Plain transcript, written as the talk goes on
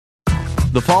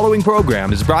The following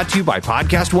program is brought to you by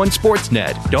Podcast One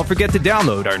Sportsnet. Don't forget to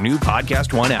download our new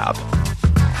Podcast One app.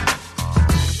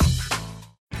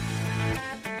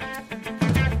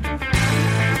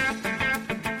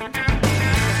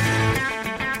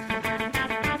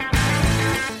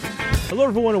 Hello,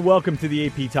 everyone, and welcome to the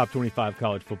AP Top 25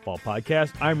 College Football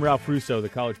Podcast. I'm Ralph Russo, the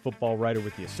college football writer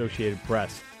with the Associated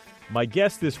Press. My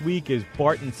guest this week is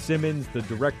Barton Simmons, the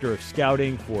director of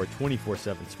scouting for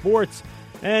 24/7 Sports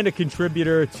and a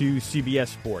contributor to CBS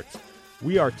Sports.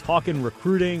 We are talking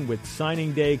recruiting with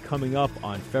signing day coming up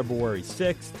on February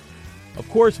 6th. Of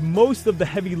course, most of the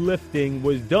heavy lifting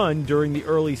was done during the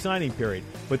early signing period,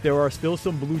 but there are still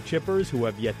some blue chippers who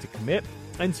have yet to commit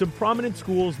and some prominent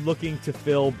schools looking to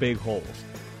fill big holes.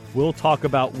 We'll talk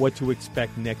about what to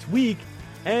expect next week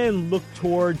and look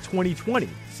toward 2020,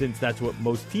 since that's what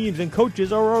most teams and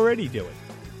coaches are already doing.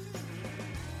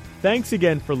 Thanks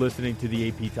again for listening to the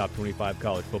AP Top 25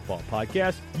 College Football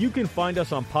Podcast. You can find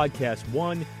us on Podcast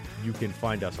One. You can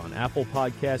find us on Apple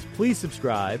Podcasts. Please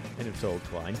subscribe, and if so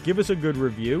inclined, give us a good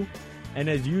review. And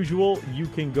as usual, you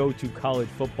can go to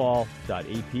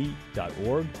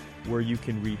collegefootball.ap.org, where you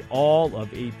can read all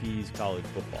of AP's college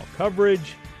football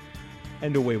coverage.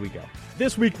 And away we go.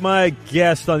 This week, my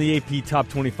guest on the AP Top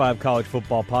 25 College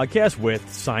Football Podcast with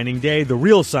signing day, the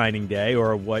real signing day,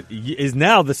 or what is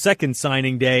now the second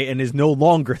signing day and is no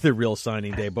longer the real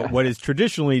signing day, but what is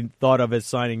traditionally thought of as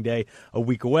signing day a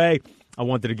week away. I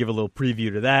wanted to give a little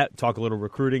preview to that, talk a little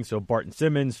recruiting. So Barton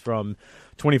Simmons from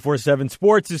 24/7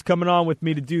 Sports is coming on with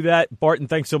me to do that. Barton,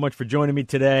 thanks so much for joining me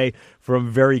today from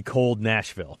very cold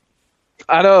Nashville.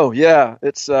 I know, yeah.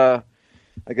 It's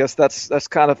I guess that's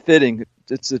kind of fitting.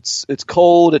 It's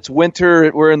cold. It's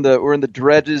winter. We're in the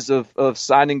dredges of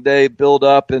signing day build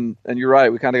up, and you're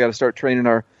right. We kind of got to start training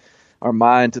our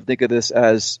mind to think of this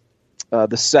as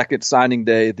the second signing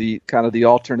day, the kind of the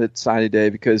alternate signing day,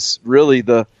 because really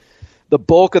the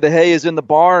bulk of the hay is in the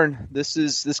barn.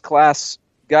 This class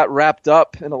got wrapped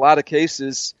up in a lot of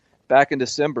cases back in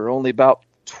December. Only about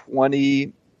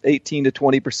 18 to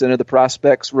 20% of the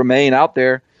prospects remain out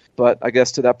there. But I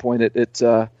guess to that point, it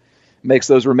makes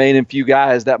those remaining few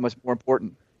guys that much more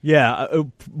important. Yeah,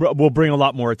 we'll bring a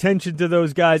lot more attention to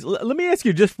those guys. Let me ask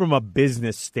you, just from a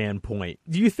business standpoint,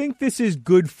 do you think this is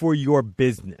good for your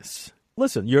business?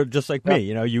 Listen, you're just like me.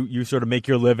 You know, you sort of make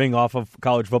your living off of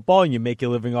college football, and you make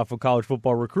your living off of college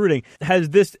football recruiting. Has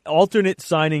this alternate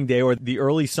signing day or the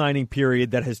early signing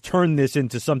period that has turned this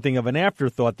into something of an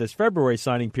afterthought, this February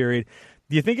signing period,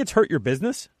 do you think it's hurt your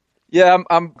business? Yeah,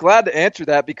 I'm glad to answer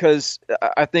that, because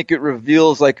I think it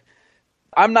reveals, like,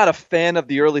 I'm not a fan of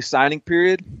the early signing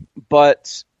period,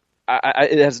 but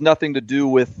it has nothing to do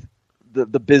with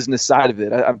the business side of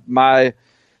it. Our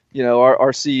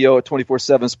CEO at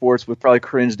 24/7 Sports would probably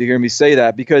cringe to hear me say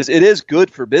that, because it is good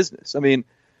for business. I mean,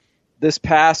 this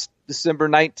past December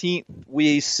 19th,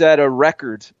 we set a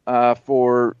record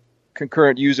for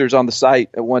concurrent users on the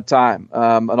site at one time,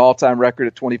 an all-time record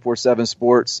at 24/7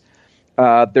 Sports.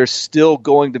 There's still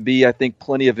going to be, I think,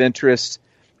 plenty of interest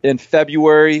in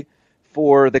February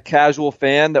for the casual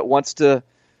fan that wants to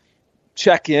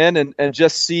check in and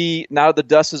just see, now the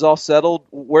dust is all settled,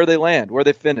 where they land, where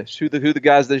they finish, who the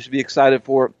guys they should be excited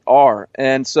for are.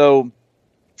 And so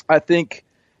I think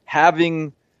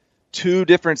having two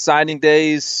different signing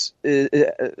days,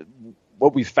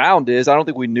 what we found is, I don't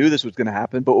think we knew this was going to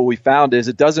happen, but what we found is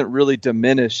it doesn't really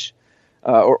diminish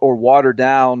or water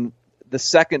down the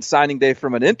second signing day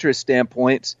from an interest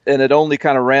standpoint, and it only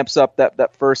kind of ramps up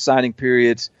that first signing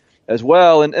period as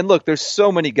well. And look, there's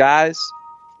so many guys,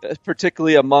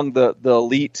 particularly among the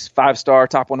elite 5-star,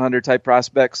 top 100 type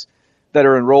prospects that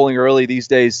are enrolling early these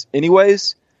days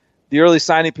anyways. The early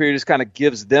signing period just kind of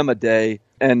gives them a day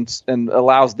and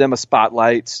allows them a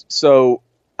spotlight. So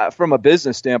from a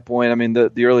business standpoint, I mean,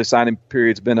 the early signing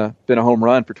period's been a home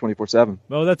run for 24/7.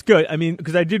 Well, that's good. I mean,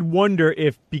 because I did wonder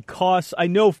if, because I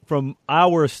know from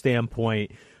our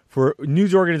standpoint, for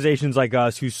news organizations like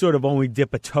us who sort of only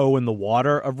dip a toe in the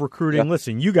water of recruiting,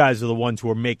 listen, you guys are the ones who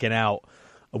are making out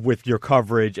with your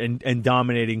coverage and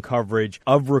dominating coverage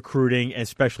of recruiting,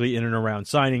 especially in and around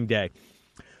signing day.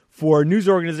 For news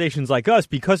organizations like us,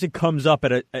 because it comes up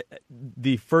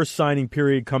the first signing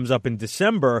period comes up in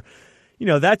December,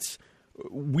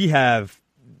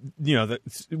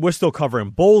 we're still covering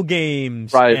bowl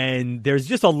games, right, and there's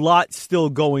just a lot still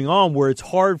going on where it's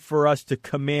hard for us to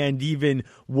command even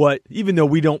though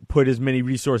we don't put as many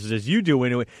resources as you do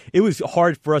into it, it was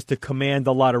hard for us to command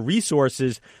a lot of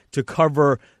resources to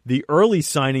cover the early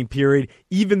signing period,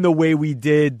 even the way we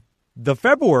did the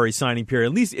February signing period,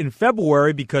 at least in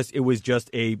February, because it was just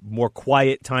a more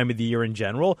quiet time of the year in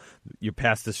general. You're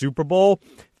past the Super Bowl.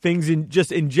 things in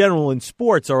general in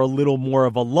sports are a little more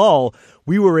of a lull,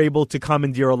 we were able to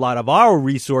commandeer a lot of our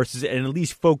resources and at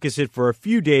least focus it for a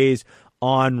few days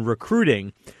on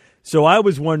recruiting. So I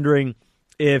was wondering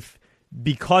if,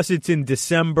 because it's in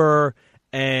December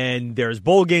and there's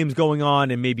bowl games going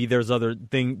on, and maybe there's the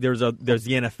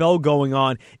NFL going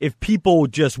on, if people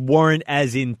just weren't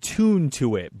as in tune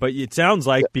to it. But it sounds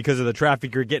like because of the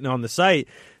traffic you're getting on the site,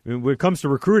 when it comes to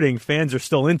recruiting, fans are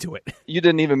still into it. You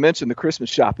didn't even mention the Christmas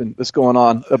shopping that's going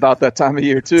on about that time of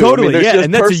year too. Totally,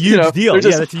 and that's a huge deal.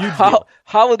 Yeah, that's a huge deal.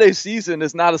 Holiday season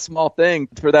is not a small thing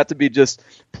for that to be just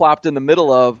plopped in the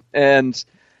middle of. And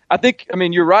I think,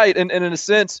 you're right, and in a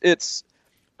sense,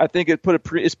 I think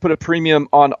it's put a premium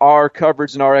on our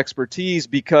coverage and our expertise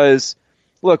because,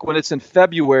 look, when it's in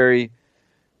February,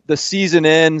 the season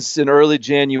ends in early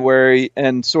January,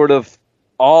 and sort of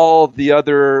all the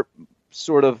other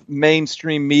sort of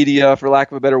mainstream media, for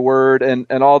lack of a better word, and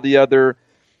all the other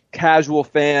casual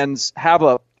fans have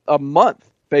a month,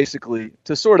 basically,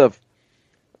 to sort of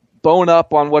bone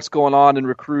up on what's going on in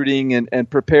recruiting and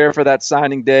prepare for that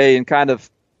signing day and kind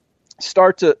of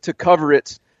start to cover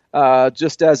it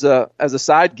just as a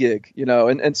side gig,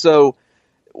 and so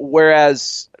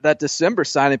whereas that December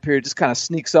signing period just kind of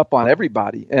sneaks up on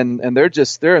everybody, and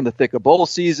they're in the thick of bowl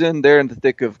season, they're in the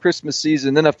thick of Christmas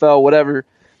season, NFL, whatever,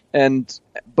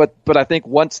 but I think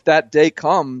once that day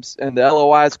comes and the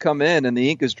LOIs come in and the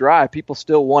ink is dry, people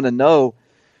still want to know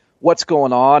what's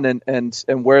going on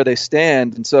and where they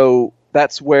stand, and so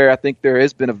that's where I think there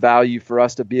has been a value for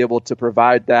us to be able to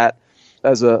provide that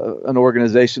as an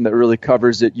organization that really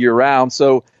covers it year round.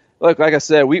 So, like I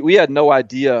said, we had no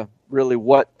idea really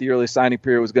what the early signing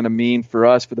period was going to mean for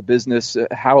us, for the business,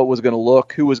 how it was going to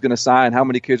look, who was going to sign, how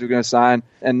many kids were going to sign.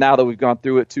 And now that we've gone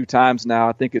through it 2 times now,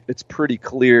 I think it's pretty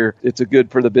clear it's a good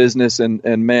for the business. And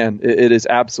man, it is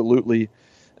absolutely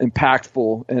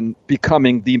impactful and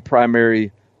becoming the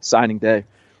primary signing day.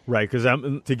 Right, because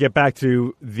to get back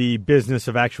to the business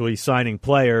of actually signing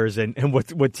players and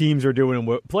what teams are doing and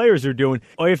what players are doing,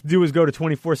 all you have to do is go to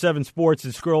 24/7 Sports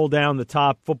and scroll down the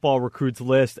top football recruits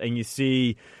list, and you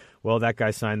see, well, that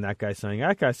guy signed, that guy signed,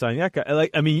 that guy signed, that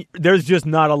guy. There's just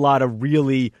not a lot of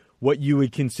really what you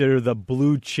would consider the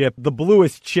blue chip. The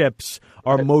bluest chips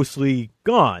are mostly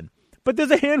gone. But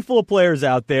there's a handful of players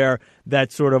out there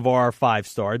that sort of are 5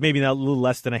 stars, maybe not a little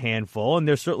less than a handful, and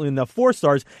there's certainly enough 4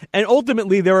 stars. And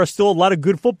ultimately, there are still a lot of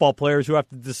good football players who have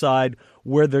to decide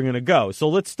where they're going to go. So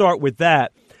let's start with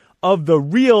that. Of the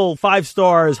real 5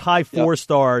 stars, high 4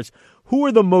 stars, who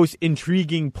are the most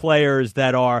intriguing players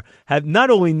that have not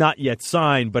only not yet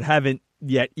signed, but haven't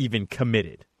yet even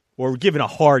committed or given a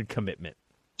hard commitment?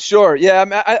 Sure.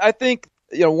 Yeah, I think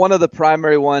one of the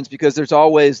primary ones, because there's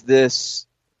always this,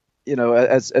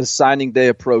 as signing day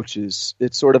approaches,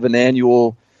 it's sort of an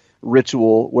annual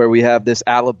ritual where we have this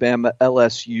Alabama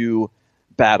LSU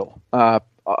battle,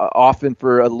 often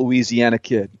for a Louisiana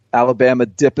kid. Alabama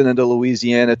dipping into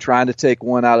Louisiana, trying to take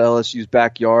one out of LSU's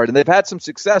backyard, and they've had some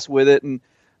success with it. And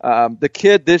the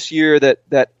kid this year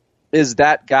that is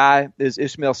that guy is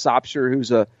Ishmael Sopsher,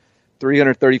 who's a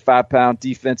 335-pound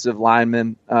defensive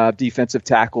lineman, defensive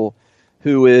tackle,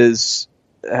 who has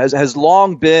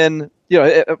long been.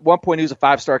 At one point he was a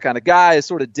 5-star kind of guy, has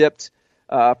sort of dipped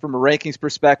from a rankings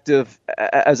perspective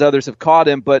as others have caught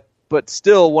him, but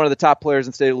still one of the top players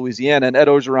in the state of Louisiana. And Ed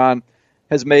Orgeron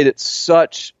has made it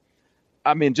such,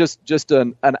 just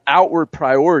an outward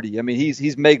priority.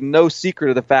 He's made no secret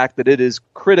of the fact that it is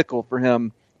critical for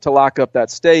him to lock up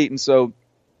that state. And so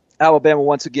Alabama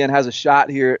once again has a shot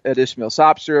here at Ishmael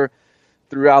Sopsher.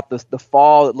 Throughout the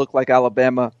fall, it looked like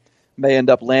Alabama may end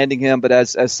up landing him, but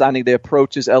as signing day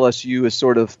approaches, LSU is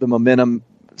sort of the momentum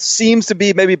seems to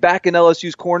be maybe back in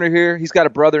LSU's corner here. He's got a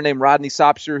brother named Rodney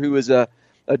Sopsher, who is a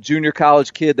junior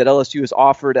college kid that LSU has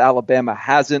offered, Alabama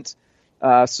hasn't.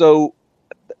 So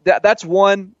that's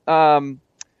one.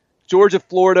 Georgia,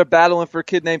 Florida, battling for a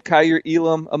kid named Kaiir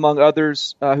Elam, among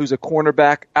others, who's a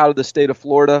cornerback out of the state of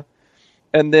Florida.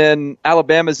 And then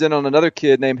Alabama's in on another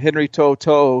kid named Henry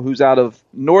To'oTo'o, who's out of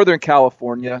Northern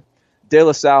California, De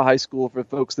La Salle High School, for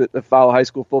folks that follow high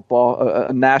school football,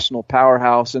 a national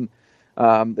powerhouse. And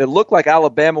it looked like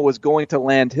Alabama was going to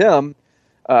land him,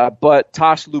 but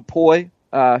Tosh Lupoi,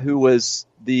 who was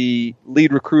the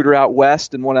lead recruiter out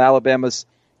west and one of Alabama's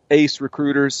ace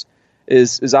recruiters,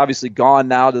 is obviously gone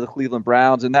now to the Cleveland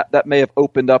Browns, and that may have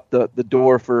opened up the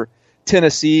door for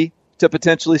Tennessee to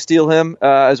potentially steal him,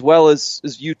 as well as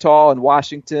Utah and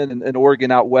Washington and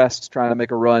Oregon out west trying to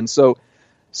make a run. So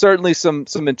certainly some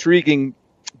intriguing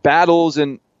battles,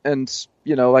 and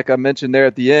like I mentioned there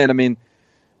at the end,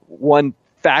 one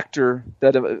factor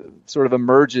that sort of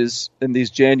emerges in these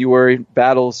January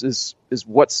battles is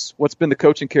what's been the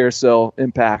coaching carousel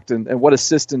impact and what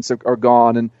assistants are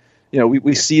gone. And,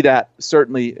 we see that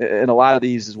certainly in a lot of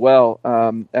these as well,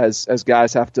 as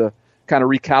guys have to kind of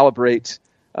recalibrate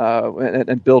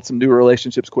and build some new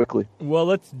relationships quickly. Well,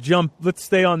 let's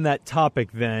stay on that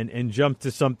topic then and jump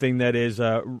to something that is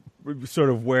sort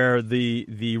of where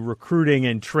the recruiting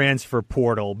and transfer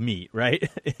portal meet, right?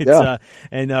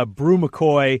 Bru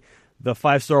McCoy, the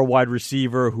 5-star wide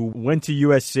receiver who went to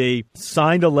USC,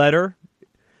 signed a letter,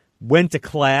 went to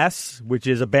class, which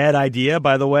is a bad idea,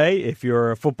 by the way, if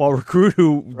you're a football recruit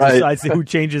who decides who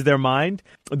changes their mind.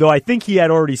 Though I think he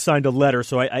had already signed a letter,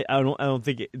 so I don't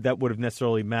think that would have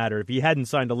necessarily mattered. If he hadn't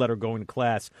signed a letter going to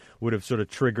class, would have sort of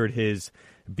triggered his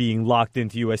being locked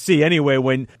into USC. Anyway,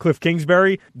 when Cliff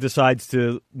Kingsbury decides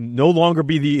to no longer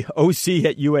be the OC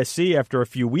at USC after a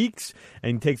few weeks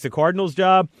and takes the Cardinals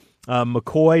job,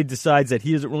 McCoy decides that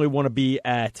he doesn't really want to be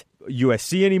at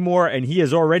USC anymore, and he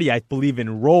is already, I believe,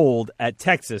 enrolled at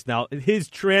Texas. Now, his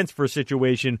transfer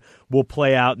situation will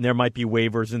play out, and there might be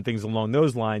waivers and things along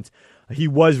those lines. He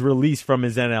was released from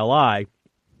his NLI,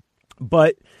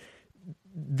 but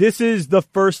this is the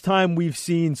first time we've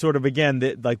seen sort of, again,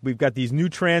 that like we've got these new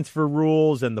transfer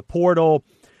rules and the portal,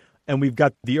 and we've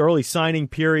got the early signing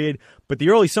period, but the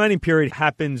early signing period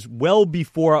happens well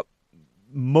before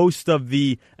most of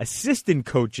the assistant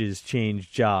coaches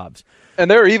change jobs.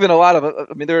 And there are even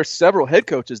there are several head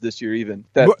coaches this year even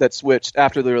that switched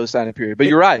after the early signing period. But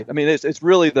you're right. I mean, it's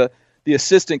really the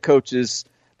assistant coaches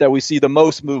that we see the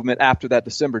most movement after that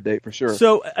December date for sure.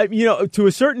 So, to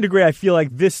a certain degree, I feel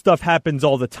like this stuff happens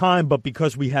all the time, but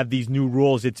because we have these new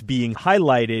rules, it's being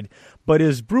highlighted. But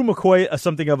is Bru McCoy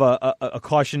something of a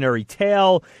cautionary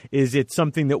tale? Is it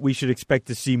something that we should expect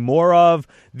to see more of?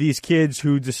 These kids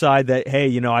who decide that,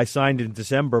 hey, I signed in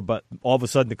December, but all of a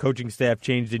sudden the coaching staff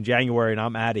changed in January and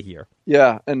I'm out of here.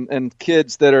 Yeah, and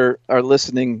kids that are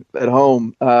listening at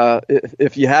home,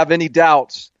 if you have any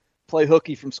doubts, play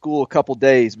hooky from school a couple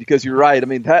days, because you're right. I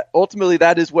mean, that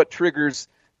is what triggers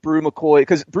Bru McCoy,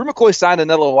 because Bru McCoy signed an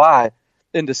LOI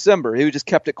in December. He just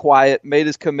kept it quiet, made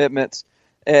his commitments,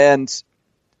 and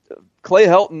Clay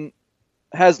Helton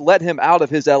has let him out of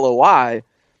his LOI,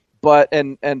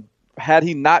 and had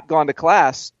he not gone to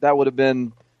class, that would have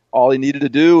been all he needed to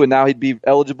do, and now he'd be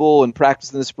eligible and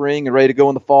practice in the spring and ready to go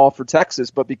in the fall for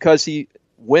Texas. But because he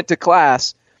went to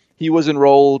class, he was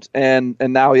enrolled, and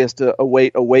now he has to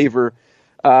await a waiver.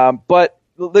 But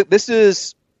this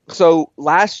is – so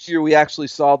last year we actually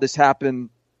saw this happen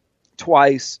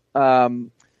twice. Ale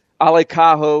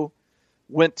Cajo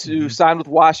went to sign with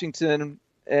Washington,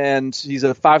 and he's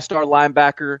a 5-star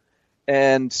linebacker,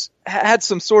 and had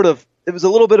some sort of – it was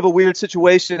a little bit of a weird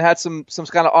situation, had some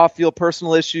kind of off-field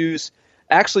personal issues,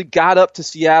 actually got up to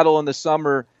Seattle in the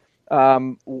summer,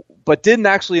 but didn't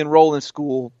actually enroll in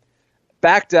school.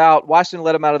 Backed out. Washington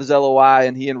let him out of his LOI,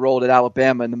 and he enrolled at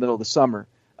Alabama in the middle of the summer.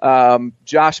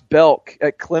 Josh Belk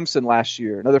at Clemson last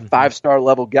year, another 5-star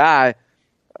level guy,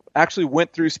 actually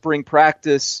went through spring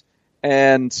practice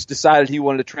and decided he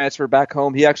wanted to transfer back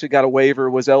home. He actually got a waiver,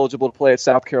 was eligible to play at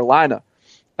South Carolina.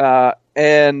 But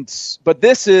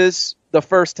this is the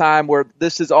first time where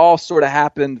this has all sort of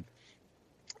happened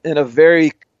in a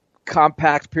very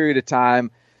compact period of time.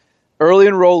 Early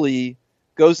enrollee,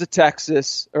 goes to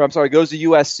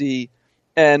USC,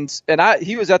 and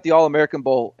he was at the All-American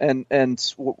Bowl, and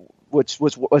which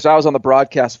I was on the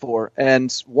broadcast for.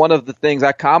 And one of the things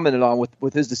I commented on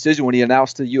with his decision when he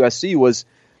announced to USC was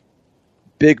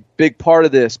big part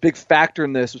of this, big factor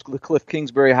in this was the Cliff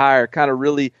Kingsbury hire. Kind of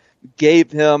really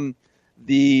gave him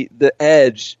the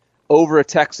edge over a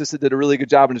Texas that did a really good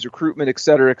job in his recruitment, et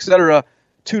cetera, et cetera.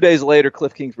 2 days later,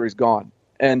 Cliff Kingsbury's gone,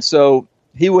 and so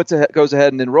he goes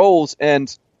ahead and enrolls,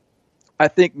 and I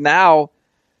think now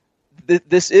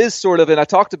this is sort of, and I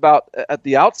talked about at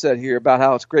the outset here about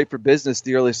how it's great for business,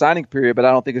 the early signing period, but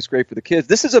I don't think it's great for the kids.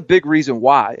 This is a big reason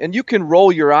why, and you can roll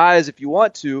your eyes if you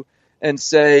want to and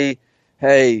say,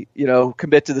 hey,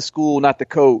 commit to the school, not the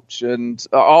coach, and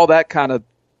all that kind of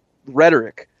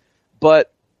rhetoric.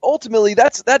 But ultimately,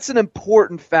 that's an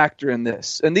important factor in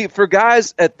this. And for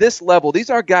guys at this level, these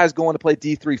aren't guys going to play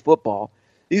D3 football.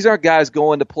 These aren't guys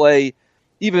going to play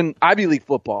even Ivy League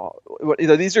football.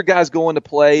 These are guys going to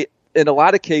play, in a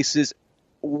lot of cases,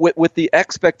 with the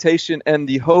expectation and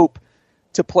the hope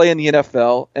to play in the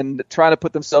NFL and trying to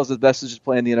put themselves as best as just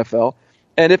play in the NFL.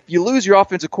 And if you lose your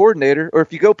offensive coordinator, or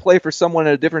if you go play for someone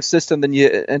in a different system than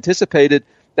you anticipated,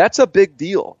 that's a big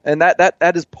deal. And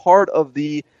that is part of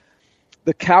the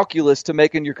calculus to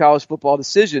making your college football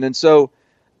decision. And so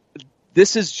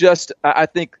this is just, I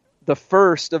think, the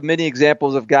first of many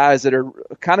examples of guys that are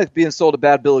kind of being sold a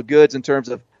bad bill of goods in terms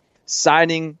of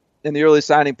signing in the early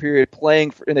signing period,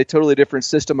 playing in a totally different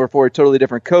system or for a totally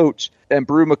different coach. And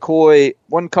Bru McCoy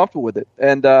wasn't comfortable with it.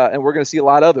 And we're going to see a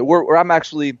lot of it. Where I'm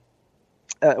actually,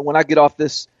 when I get off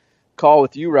this call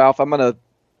with you, Ralph, I'm going to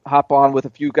hop on with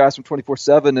a few guys from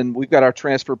 24/7, and we've got our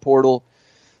transfer portal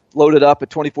loaded up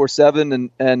at 24/7,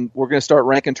 and we're going to start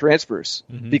ranking transfers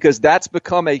because that's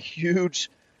become a huge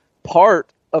part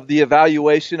of the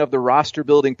evaluation of the roster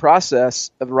building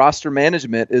process of roster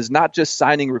management is not just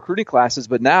signing recruiting classes,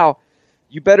 but now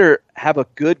you better have a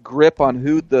good grip on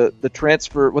who what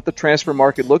the transfer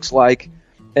market looks like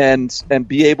and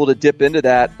be able to dip into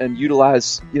that and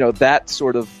utilize, that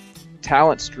sort of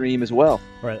talent stream as well.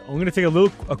 All right. I'm going to take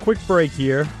a quick break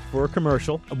here for a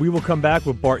commercial. We will come back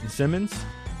with Barton Simmons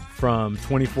from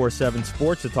 24/7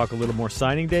 Sports to talk a little more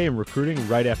signing day and recruiting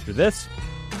right after this.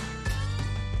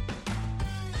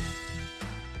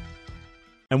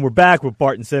 And we're back with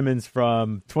Barton Simmons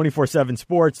from 24/7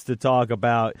 Sports to talk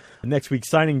about next week's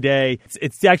signing day.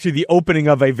 It's actually the opening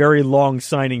of a very long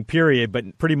signing period,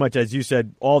 but pretty much, as you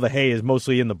said, all the hay is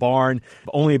mostly in the barn.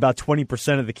 Only about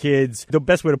 20% of the kids. The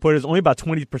best way to put it is only about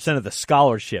 20% of the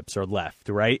scholarships are left,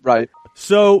 right? Right.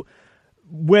 So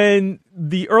when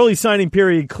the early signing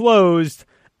period closed,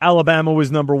 Alabama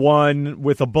was number one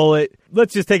with a bullet.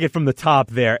 Let's just take it from the top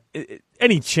there.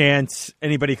 Any chance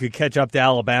anybody could catch up to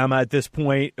Alabama at this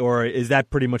point, or is that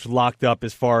pretty much locked up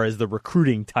as far as the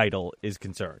recruiting title is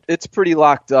concerned? It's pretty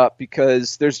locked up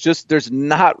because there's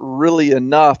not really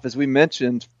enough, as we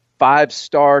mentioned,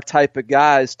 5-star type of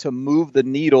guys to move the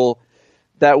needle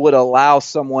that would allow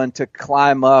someone to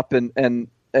climb up and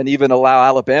even allow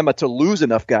Alabama to lose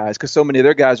enough guys because so many of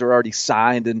their guys are already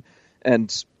signed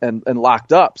and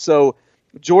locked up. So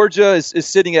Georgia is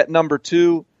sitting at number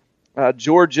 2.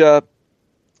 Georgia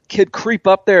could creep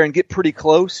up there and get pretty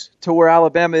close to where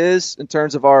Alabama is in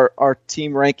terms of our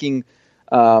team ranking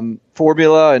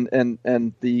formula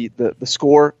and the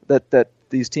score that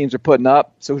these teams are putting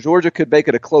up. So Georgia could make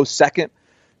it a close second,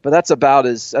 but that's about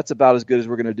as good as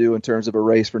we're going to do in terms of a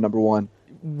race for number 1.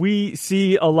 We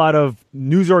see a lot of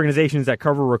news organizations that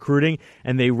cover recruiting,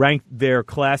 and they rank their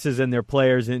classes and their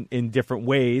players in different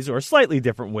ways or slightly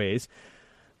different ways.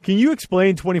 Can you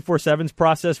explain 24/7's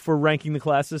process for ranking the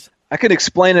classes? I can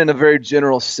explain it in a very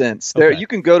general sense. Okay. You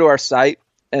can go to our site,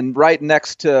 and right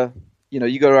next to,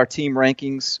 you go to our team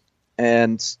rankings,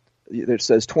 and it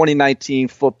says 2019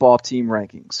 football team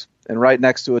rankings. And right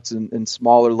next to it, in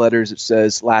smaller letters, it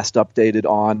says last updated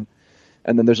on,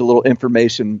 and then there's a little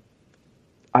information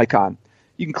icon.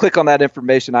 You can click on that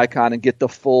information icon and get the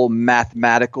full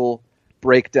mathematical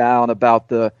breakdown about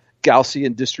the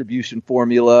Gaussian distribution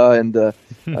formula and the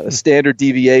standard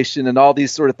deviation and all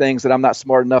these sort of things that I'm not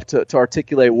smart enough to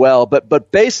articulate well.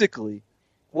 But basically,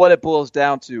 what it boils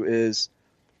down to is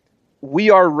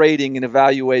we are rating and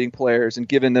evaluating players and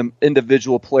giving them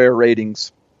individual player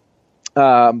ratings.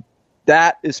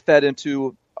 That is fed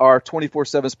into our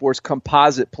 24/7 Sports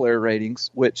composite player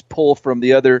ratings, which pull from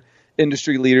the other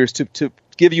industry leaders to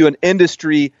give you an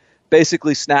industry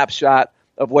basically snapshot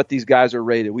of what these guys are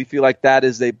rated. We feel like that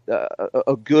is a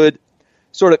good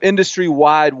sort of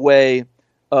industry-wide way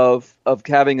of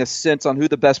having a sense on who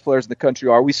the best players in the country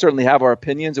are. We certainly have our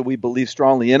opinions and we believe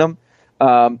strongly in them,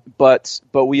 but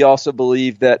we also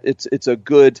believe that it's a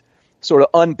good sort of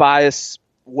unbiased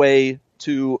way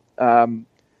to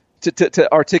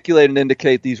articulate and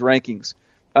indicate these rankings.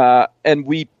 And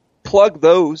we plug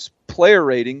those player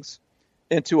ratings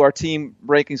into our team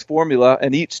rankings formula,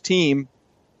 and each team,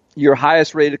 your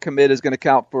highest rated commit is going to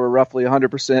count for roughly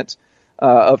 100%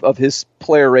 of his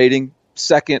player rating.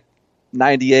 Second,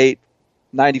 98,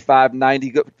 95,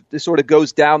 90. It sort of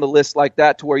goes down the list like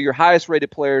that to where your highest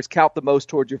rated players count the most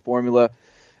towards your formula,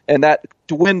 and that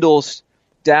dwindles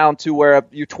down to where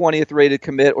your 20th rated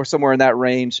commit or somewhere in that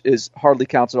range hardly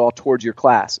counts at all towards your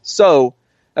class. So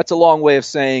that's a long way of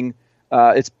saying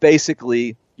it's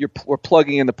basically we're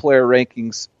plugging in the player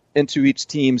rankings into each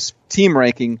team's team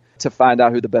ranking to find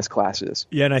out who the best class is.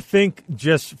 Yeah, and I think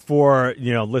just for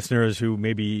listeners who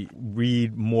maybe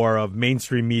read more of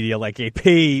mainstream media like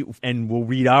AP and will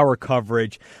read our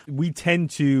coverage, we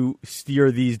tend to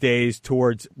steer these days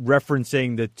towards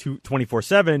referencing the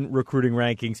 24/7 recruiting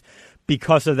rankings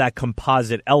because of that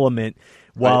composite element.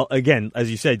 While, again, as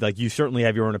you said, like you certainly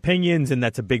have your own opinions, and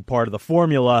that's a big part of the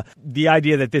formula. The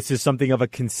idea that this is something of a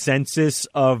consensus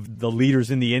of the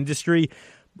leaders in the industry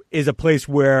is a place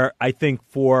where I think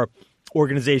for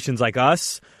organizations like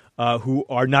us, who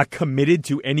are not committed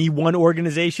to any one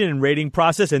organization and rating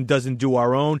process and doesn't do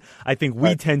our own. I think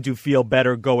we tend to feel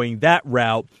better going that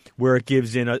route, where it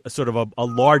gives in a sort of a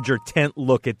larger tent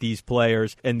look at these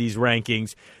players and these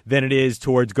rankings than it is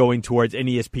towards going towards an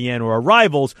ESPN or a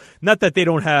Rivals. Not that they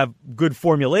don't have good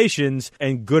formulations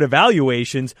and good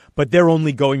evaluations, but they're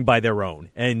only going by their own.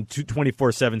 And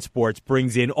 24/7 Sports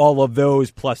brings in all of those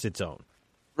plus its own.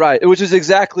 Right, which is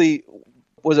exactly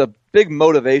was a big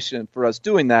motivation for us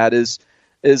doing that is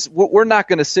we're not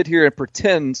going to sit here and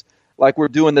pretend like we're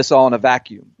doing this all in a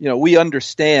vacuum. We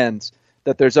understand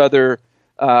that there's other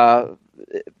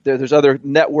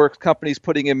network companies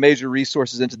putting in major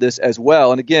resources into this as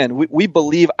well. And again, we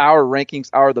believe our rankings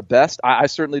are the best. I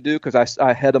certainly do, because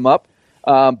I head them up.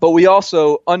 But we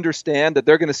also understand that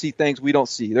they're going to see things we don't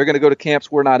see. They're going to go to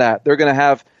camps we're not at. They're going to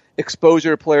have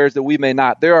exposure to players that we may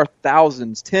not. There are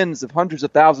thousands, tens of hundreds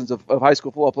of thousands of high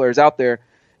school football players out there,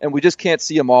 and we just can't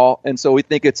see them all. And so we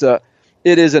think it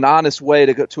is an honest way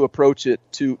to approach it,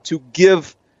 to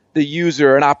give the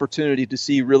user an opportunity to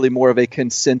see really more of a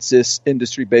consensus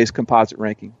industry-based composite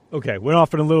ranking. Okay, went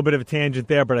off on a little bit of a tangent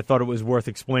there, but I thought it was worth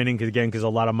explaining because a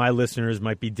lot of my listeners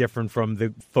might be different from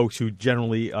the folks who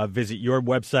generally visit your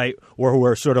website or who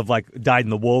are sort of like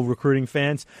dyed-in-the-wool recruiting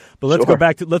fans. But let's go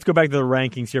back to the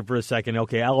rankings here for a second.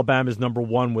 Okay, Alabama's number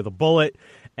 1 with a bullet,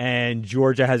 and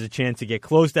Georgia has a chance to get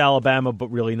close to Alabama, but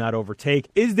really not overtake.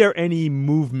 Is there any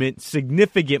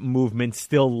significant movement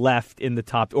still left in the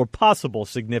top, or possible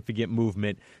significant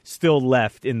movement still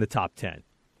left in the top 10?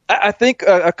 I think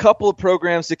a couple of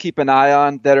programs to keep an eye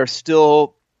on that are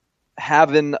still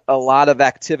having a lot of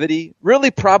activity. Really,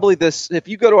 probably this, if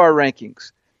you go to our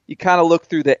rankings, you kind of look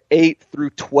through the 8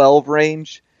 through 12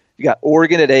 range. You got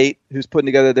Oregon at 8, who's putting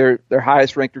together their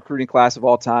highest ranked recruiting class of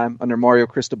all time under Mario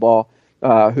Cristobal,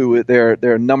 who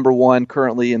they're number 1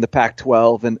 currently in the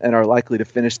Pac-12 and are likely to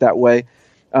finish that way.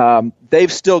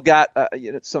 They've still got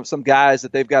some guys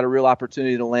that they've got a real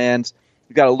opportunity to land.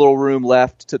 We've got a little room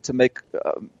left to make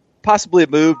possibly a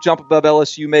move, jump above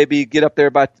LSU, maybe get up there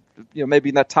by maybe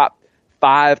in that top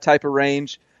 5 type of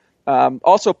range.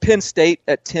 Also, Penn State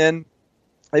at 10.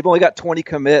 They've only got 20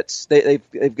 commits.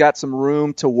 They've got some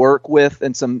room to work with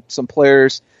and some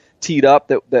players teed up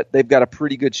that they've got a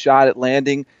pretty good shot at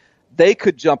landing. They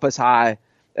could jump as high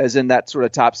as in that sort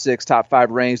of top 6, top 5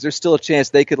 range. There's still a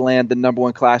chance they could land the number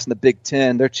 1 class in the Big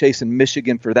Ten. They're chasing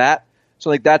Michigan for that.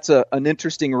 So I think that's an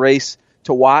interesting race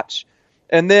to watch.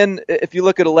 And then if you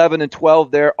look at 11 and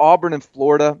 12 there, Auburn and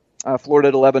Florida, Florida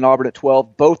at 11, Auburn at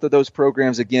 12, both of those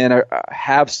programs, again,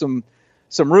 have some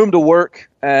room to work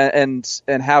and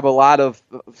have a lot of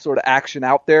sort of action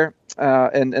out there.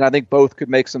 And I think both could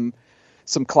make some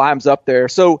climbs up there.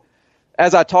 So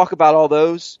as I talk about all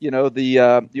those, the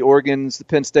Oregons, the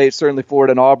Penn State, certainly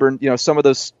Florida and Auburn, some of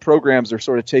those programs are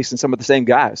sort of chasing some of the same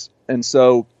guys. And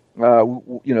so,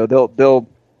 they'll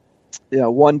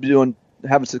one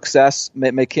having success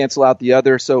may cancel out the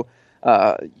other. So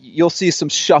you'll see some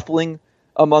shuffling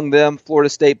among them. Florida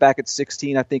State back at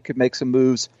 16, I think, could make some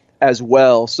moves as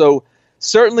well. So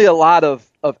certainly a lot of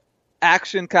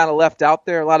action kind of left out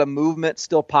there, a lot of movement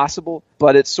still possible,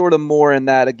 but it's sort of more in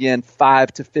that, again,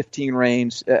 5 to 15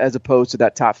 range as opposed to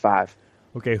that top 5.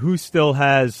 Okay, who still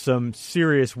has some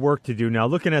serious work to do? Now,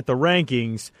 looking at the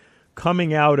rankings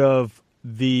coming out of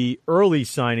the early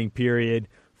signing period,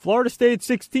 Florida State at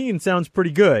 16 sounds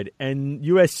pretty good, and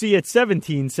USC at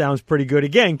 17 sounds pretty good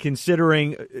again,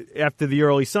 considering after the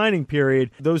early signing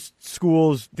period, those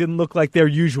schools didn't look like their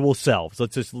usual selves.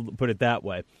 Let's just put it that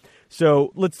way.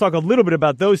 So let's talk a little bit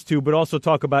about those two, but also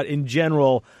talk about, in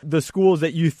general, the schools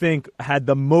that you think had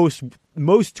the most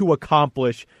to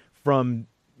accomplish from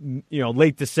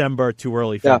late December to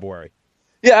early February.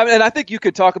 Yeah, and I think you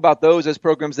could talk about those as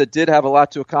programs that did have a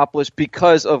lot to accomplish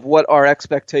because of what our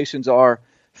expectations are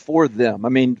for them. I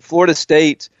mean, Florida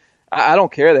State, I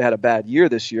don't care they had a bad year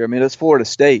this year. I mean, it's Florida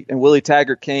State, and Willie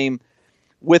Taggart came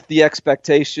with the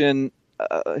expectation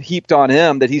heaped on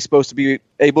him that he's supposed to be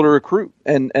able to recruit,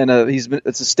 and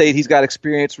it's a state he's got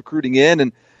experience recruiting in,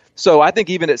 and so I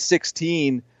think even at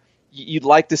 16, you'd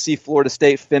like to see Florida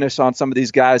State finish on some of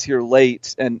these guys here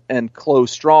late and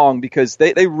close strong because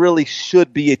they really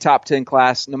should be a top 10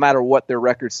 class no matter what their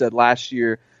record said last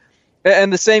year.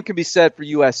 And the same can be said for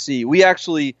USC. We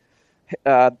actually,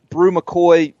 Brew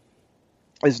McCoy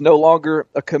is no longer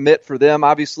a commit for them,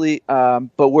 obviously,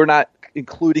 but we're not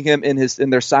including him in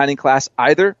their signing class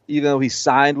either, even though he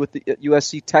signed with the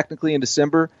USC technically in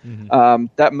December. Mm-hmm.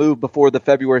 That move before the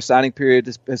February signing period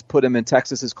has put him in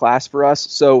Texas's class for us.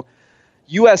 So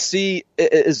USC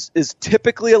is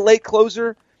typically a late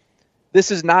closer.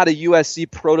 this is not a USC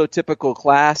prototypical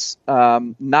class,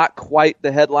 not quite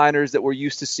the headliners that we're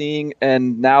used to seeing,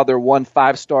 and now they're 1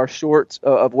 5-star short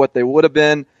of what they would have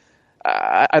been.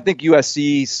 I think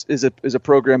USC is a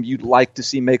program you'd like to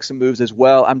see make some moves as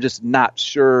well. I'm just not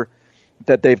sure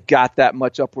that they've got that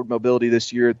much upward mobility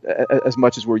this year as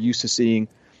much as we're used to seeing.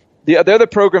 The other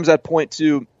programs I'd point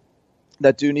to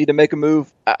that do need to make a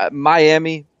move,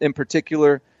 Miami in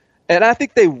particular, and I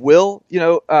think they will.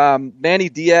 Manny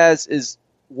Diaz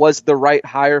was the right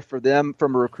hire for them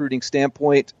from a recruiting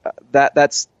standpoint.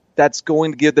 That's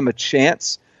going to give them a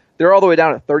chance. They're all the way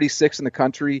down at 36 in the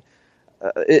country.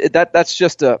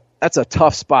 That's a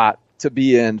tough spot to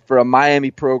be in for a Miami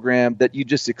program that you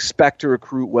just expect to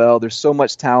recruit well. There's so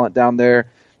much talent down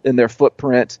there in their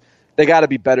footprint. They got to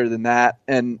be better than that,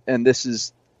 and this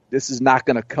is not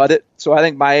going to cut it. So I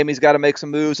think Miami's got to make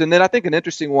some moves. And then I think an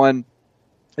interesting one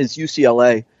is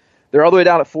UCLA. They're all the way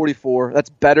down at 44. That's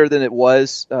better than it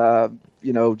was,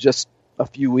 just a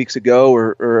few weeks ago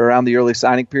or around the early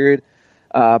signing period.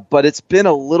 But it's been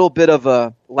a little bit of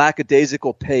a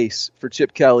lackadaisical pace for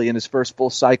Chip Kelly in his first full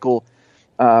cycle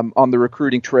on the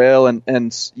recruiting trail.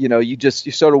 And you're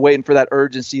sort of waiting for that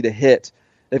urgency to hit.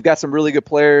 They've got some really good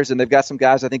players, and they've got some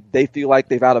guys I think they feel like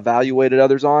they've out-evaluated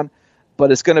others on.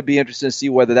 But it's going to be interesting to see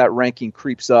whether that ranking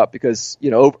creeps up because,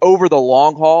 over the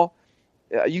long haul,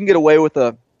 you can get away with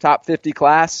a top 50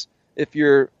 class if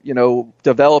you're,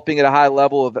 developing at a high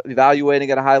level,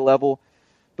 evaluating at a high level.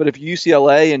 But if you're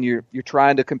UCLA and you're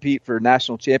trying to compete for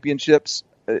national championships,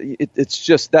 that's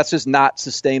just not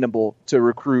sustainable to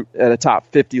recruit at a top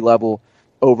 50 level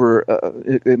over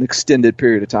an extended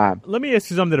period of time. Let me ask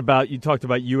you something you talked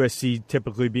about USC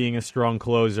typically being a strong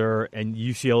closer and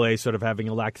UCLA sort of having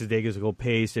a lackadaisical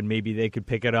pace and maybe they could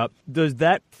pick it up. Does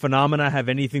that phenomena have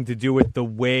anything to do with the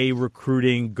way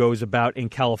recruiting goes about in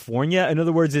California? In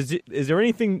other words, is there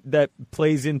anything that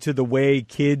plays into the way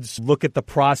kids look at the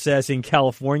process in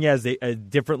California as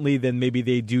differently than maybe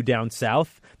they do down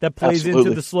south that plays Absolutely.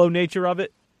 into the slow nature of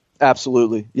it?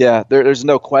 Absolutely. Yeah, there's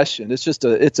no question. It's just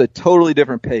it's a totally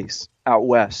different pace out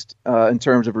west in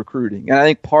terms of recruiting. And I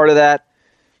think part of that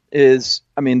is,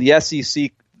 the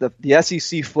SEC, the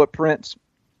SEC footprint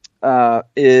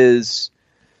that's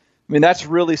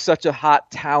really such a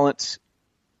hot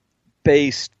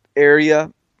talent-based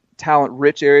area,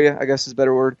 talent-rich area, I guess is a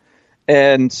better word.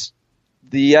 And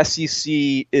the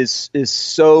SEC is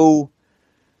so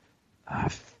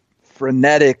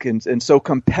frenetic and so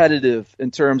competitive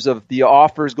in terms of the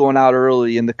offers going out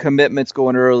early and the commitments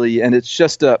going early, and it's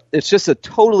just a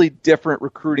totally different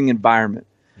recruiting environment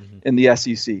in the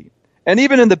SEC, and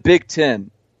even in the Big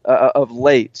Ten of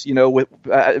late.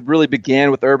 It really began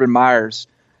with Urban Meyer's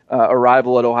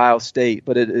arrival at Ohio State,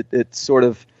 but it sort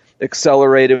of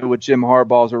accelerated with Jim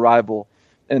Harbaugh's arrival,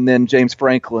 and then James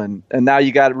Franklin, and now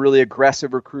you got really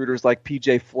aggressive recruiters like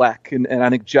PJ Fleck, and I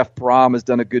think Jeff Brom has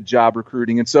done a good job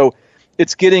recruiting, and so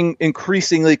it's getting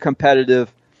increasingly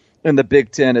competitive in the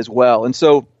Big Ten as well. And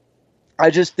so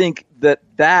I just think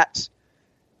that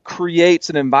creates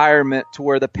an environment to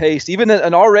where the pace, even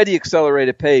an already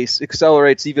accelerated pace,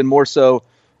 accelerates even more so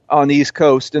on the East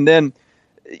Coast. And then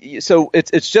so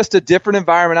it's just a different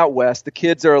environment out west. The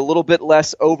kids are a little bit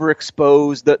less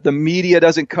overexposed. The media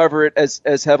doesn't cover it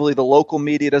as heavily. The local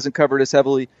media doesn't cover it as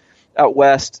heavily out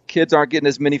west. Kids aren't getting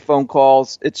as many phone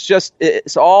calls.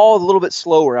 It's all a little bit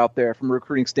slower out there from a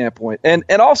recruiting standpoint. And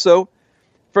also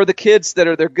for the kids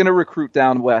they're going to recruit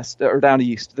down west or down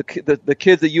east, the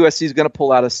kids that USC is going to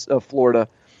pull out of Florida,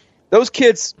 those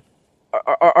kids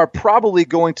are probably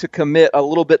going to commit a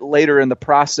little bit later in the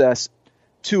process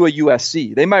to a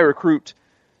USC. They might recruit,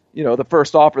 the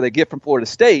first offer they get from Florida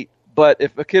State, but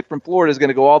if a kid from Florida is going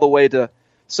to go all the way to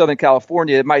Southern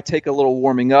California, it might take a little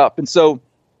warming up. And so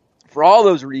for all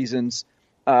those reasons,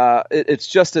 it's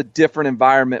just a different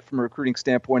environment from a recruiting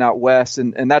standpoint out west,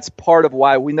 and that's part of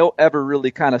why we don't ever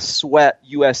really kind of sweat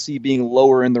USC being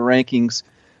lower in the rankings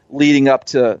leading up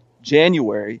to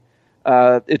January.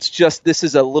 It's just this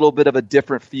is a little bit of a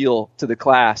different feel to the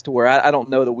class to where I don't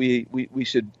know that we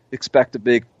should expect a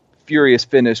big furious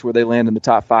finish where they land in the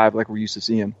top 5 like we're used to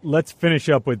seeing. Let's finish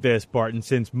up with this, Barton.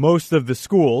 Since most of the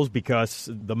schools, because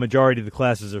the majority of the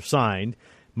classes are signed,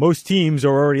 most teams are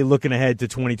already looking ahead to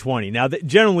 2020. Now,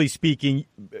 generally speaking,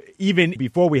 even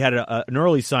before we had an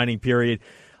early signing period,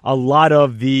 a lot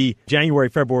of the January,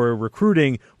 February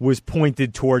recruiting was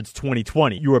pointed towards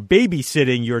 2020. You were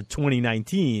babysitting your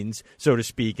 2019s, so to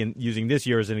speak, and using this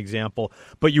year as an example,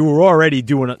 but you were already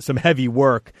doing some heavy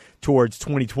work towards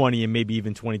 2020 and maybe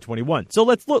even 2021. So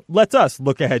let's us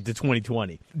look ahead to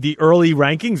 2020. The early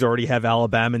rankings already have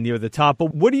Alabama near the top,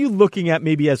 but what are you looking at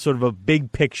maybe as sort of a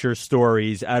big picture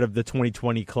stories out of the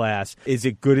 2020 class? Is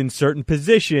it good in certain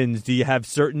positions? Do you have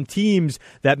certain teams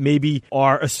that maybe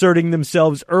are asserting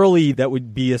themselves early that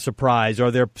would be a surprise?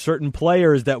 Are there certain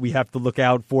players that we have to look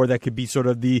out for that could be sort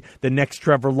of the next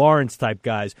Trevor Lawrence type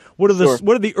guys? What are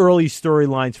the early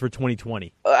storylines for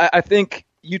 2020? I think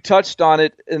you touched on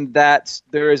it in that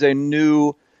there is a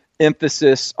new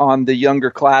emphasis on the younger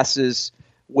classes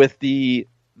with the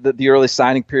early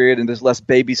signing period, and there's less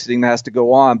babysitting that has to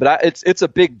go on. But it's a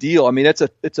big deal. I mean, it's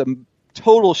a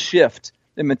total shift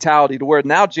in mentality to where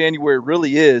now January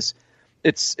really is.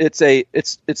 It's an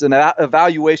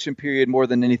evaluation period more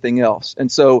than anything else,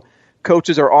 and so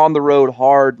coaches are on the road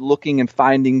hard, looking and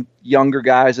finding younger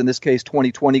guys. In this case,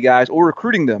 2020 guys, or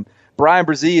recruiting them. Brian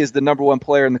Brzee is the number one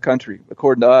player in the country,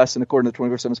 according to us and according to the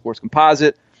 24/7 Sports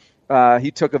Composite. He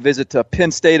took a visit to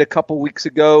Penn State a couple weeks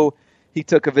ago. He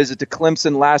took a visit to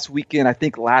Clemson last weekend, I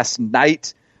think last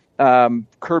night.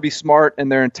 Kirby Smart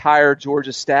and their entire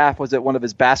Georgia staff was at one of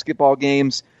his basketball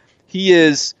games. He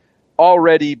is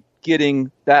already getting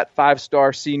that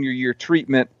 5-star senior year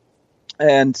treatment,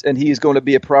 and he's going to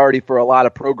be a priority for a lot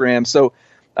of programs. So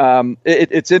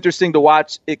it's interesting to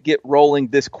watch it get rolling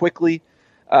this quickly.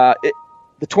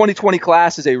 The 2020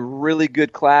 class is a really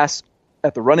good class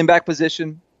at the running back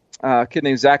position. A kid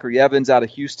named Zachary Evans out of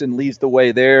Houston leads the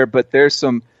way there, but there's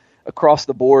some across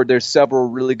the board. There's several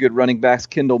really good running backs.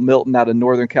 Kendall Milton out of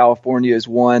Northern California is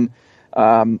one.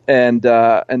 And then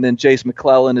Jace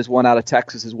McClellan is one out of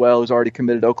Texas as well, who's already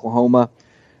committed to Oklahoma.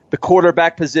 The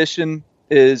quarterback position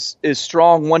is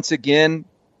strong once again.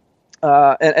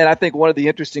 And I think one of the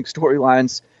interesting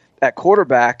storylines at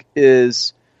quarterback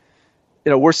is,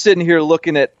 we're sitting here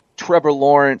looking at Trevor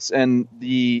Lawrence and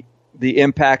the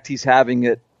impact he's having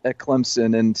at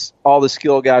Clemson and all the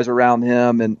skill guys around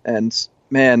him. And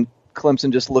man,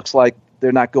 Clemson just looks like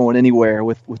they're not going anywhere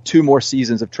with 2 more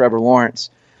seasons of Trevor Lawrence.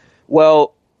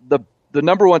 Well, the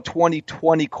number one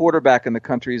 2020 quarterback in the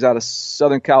country is out of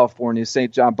Southern California,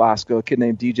 St. John Bosco, a kid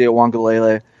named DJ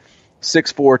Uiagalelei,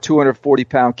 6'4",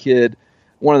 240-pound kid,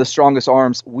 one of the strongest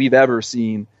arms we've ever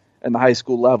seen in the high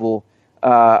school level.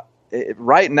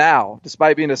 Right now,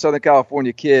 despite being a Southern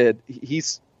California kid,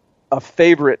 he's a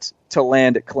favorite to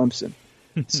land at Clemson.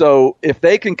 So if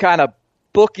they can kind of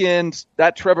bookend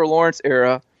that Trevor Lawrence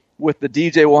era with the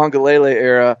DJ Uiagalelei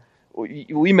era,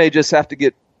 we may just have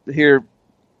to hear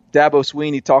Dabo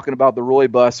Swinney talking about the Roy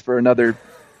bus for another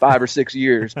 5 or 6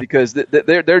 years, because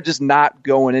they're just not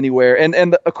going anywhere.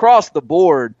 And across the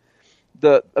board,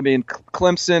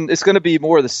 Clemson, it's going to be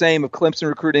more of the same of Clemson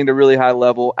recruiting at a really high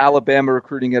level, Alabama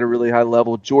recruiting at a really high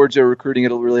level, Georgia recruiting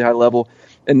at a really high level.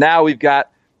 And now we've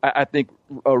got, I think,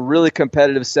 a really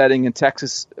competitive setting in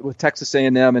Texas with Texas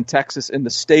A&M and Texas in the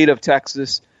state of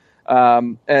Texas.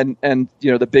 And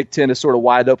the Big Ten is sort of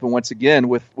wide open once again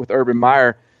with Urban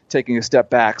Meyer taking a step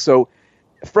back. So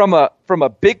from a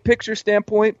big picture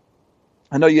standpoint,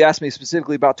 I know you asked me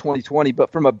specifically about 2020,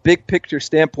 but from a big picture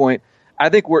standpoint, I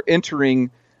think we're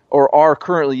entering or are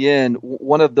currently in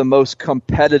one of the most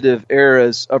competitive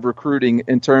eras of recruiting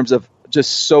in terms of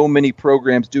just so many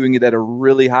programs doing it at a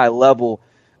really high level.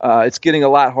 It's getting a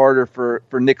lot harder for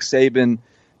Nick Saban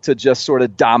to just sort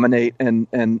of dominate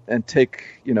and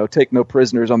take no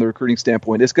prisoners on the recruiting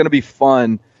standpoint. It's going to be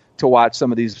fun to watch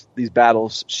some of these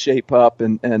battles shape up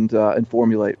and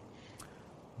formulate.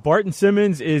 Barton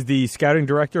Simmons is the scouting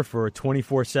director for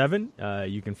 24/7.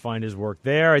 You can find his work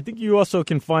there. I think you also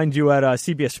can find you at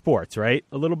CBS Sports, right?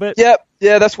 A little bit? Yep.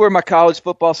 Yeah, that's where my college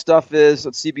football stuff is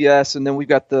at CBS. And then we've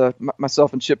got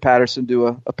myself and Chip Patterson do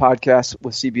a podcast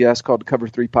with CBS called the Cover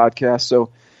 3 Podcast.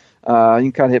 So you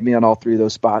can kind of hit me on all 3 of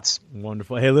those spots.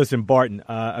 Wonderful. Hey, listen, Barton,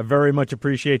 I very much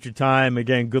appreciate your time.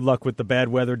 Again, good luck with the bad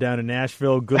weather down in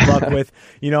Nashville. Good luck with,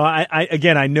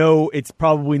 I know it's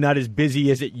probably not as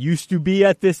busy as it used to be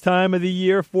at this time of the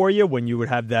year for you when you would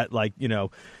have that,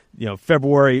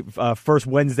 February, first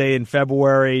Wednesday in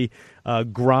February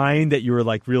grind that you were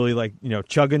really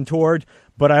chugging toward.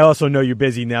 But I also know you're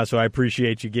busy now, so I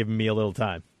appreciate you giving me a little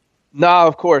time. No,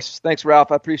 of course. Thanks,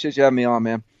 Ralph. I appreciate you having me on,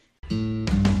 man.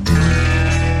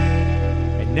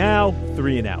 Now,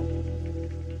 3 and out.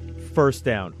 First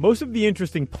down. Most of the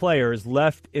interesting players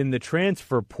left in the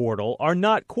transfer portal are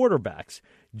not quarterbacks.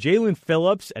 Jalen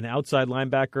Phillips, an outside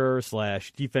linebacker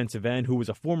 / defensive end who was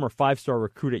a former 5-star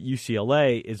recruit at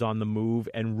UCLA, is on the move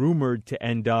and rumored to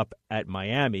end up at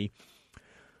Miami.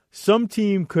 Some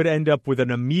team could end up with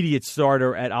an immediate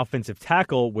starter at offensive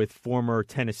tackle, with former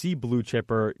Tennessee blue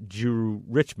chipper Drew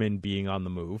Richmond being on the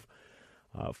move.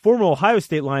 Former Ohio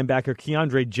State linebacker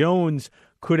Keandre Jones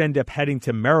could end up heading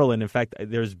to Maryland. In fact,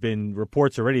 there's been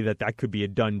reports already that could be a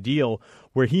done deal,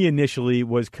 where he initially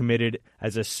was committed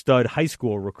as a stud high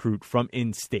school recruit from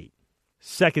in-state.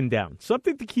 Second down,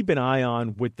 something to keep an eye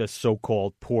on with the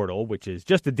so-called portal, which is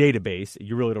just a database.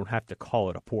 You really don't have to call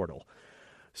it a portal.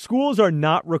 Schools are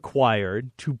not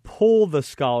required to pull the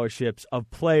scholarships of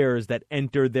players that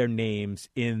enter their names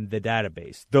in the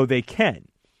database, though they can.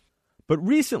 But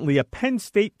recently, a Penn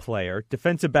State player,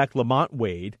 defensive back Lamont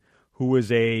Wade, who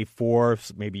was a 4,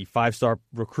 maybe 5-star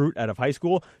recruit out of high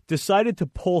school, decided to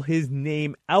pull his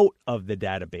name out of the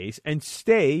database and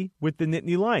stay with the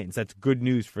Nittany Lions. That's good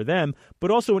news for them,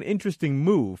 but also an interesting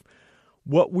move.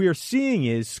 What we're seeing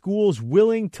is schools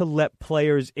willing to let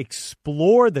players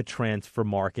explore the transfer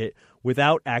market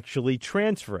without actually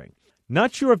transferring.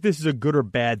 Not sure if this is a good or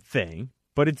bad thing,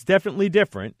 but it's definitely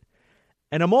different.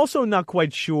 And I'm also not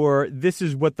quite sure this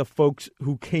is what the folks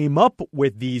who came up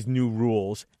with these new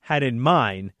rules had in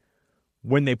mind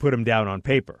when they put them down on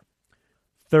paper.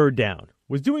 Third down.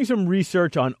 Was doing some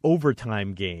research on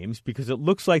overtime games because it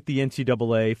looks like the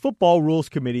NCAA Football Rules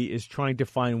Committee is trying to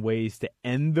find ways to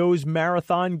end those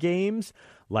marathon games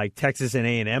like Texas and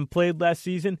A&M played last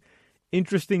season.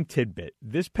 Interesting tidbit.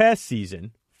 This past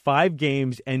season, 5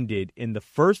 games ended in the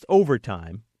first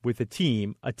overtime with a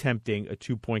team attempting a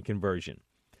 2-point conversion.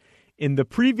 In the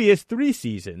previous 3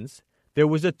 seasons, there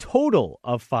was a total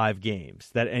of 5 games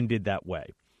that ended that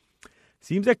way.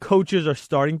 Seems that coaches are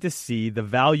starting to see the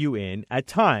value in, at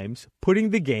times, putting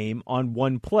the game on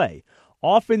one play.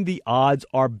 Often the odds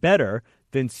are better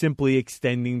than simply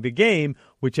extending the game,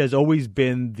 which has always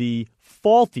been the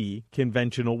faulty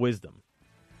conventional wisdom.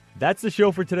 That's the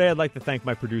show for today. I'd like to thank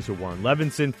my producer, Warren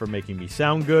Levinson, for making me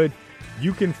sound good.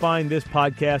 You can find this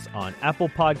podcast on Apple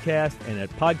Podcasts and at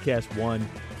Podcast One.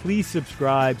 Please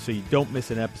subscribe so you don't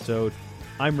miss an episode.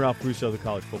 I'm Ralph Russo, the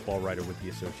college football writer with the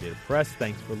Associated Press.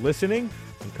 Thanks for listening,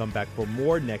 and come back for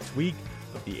more next week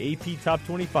of the AP Top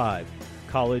 25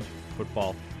 College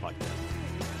Football Podcast.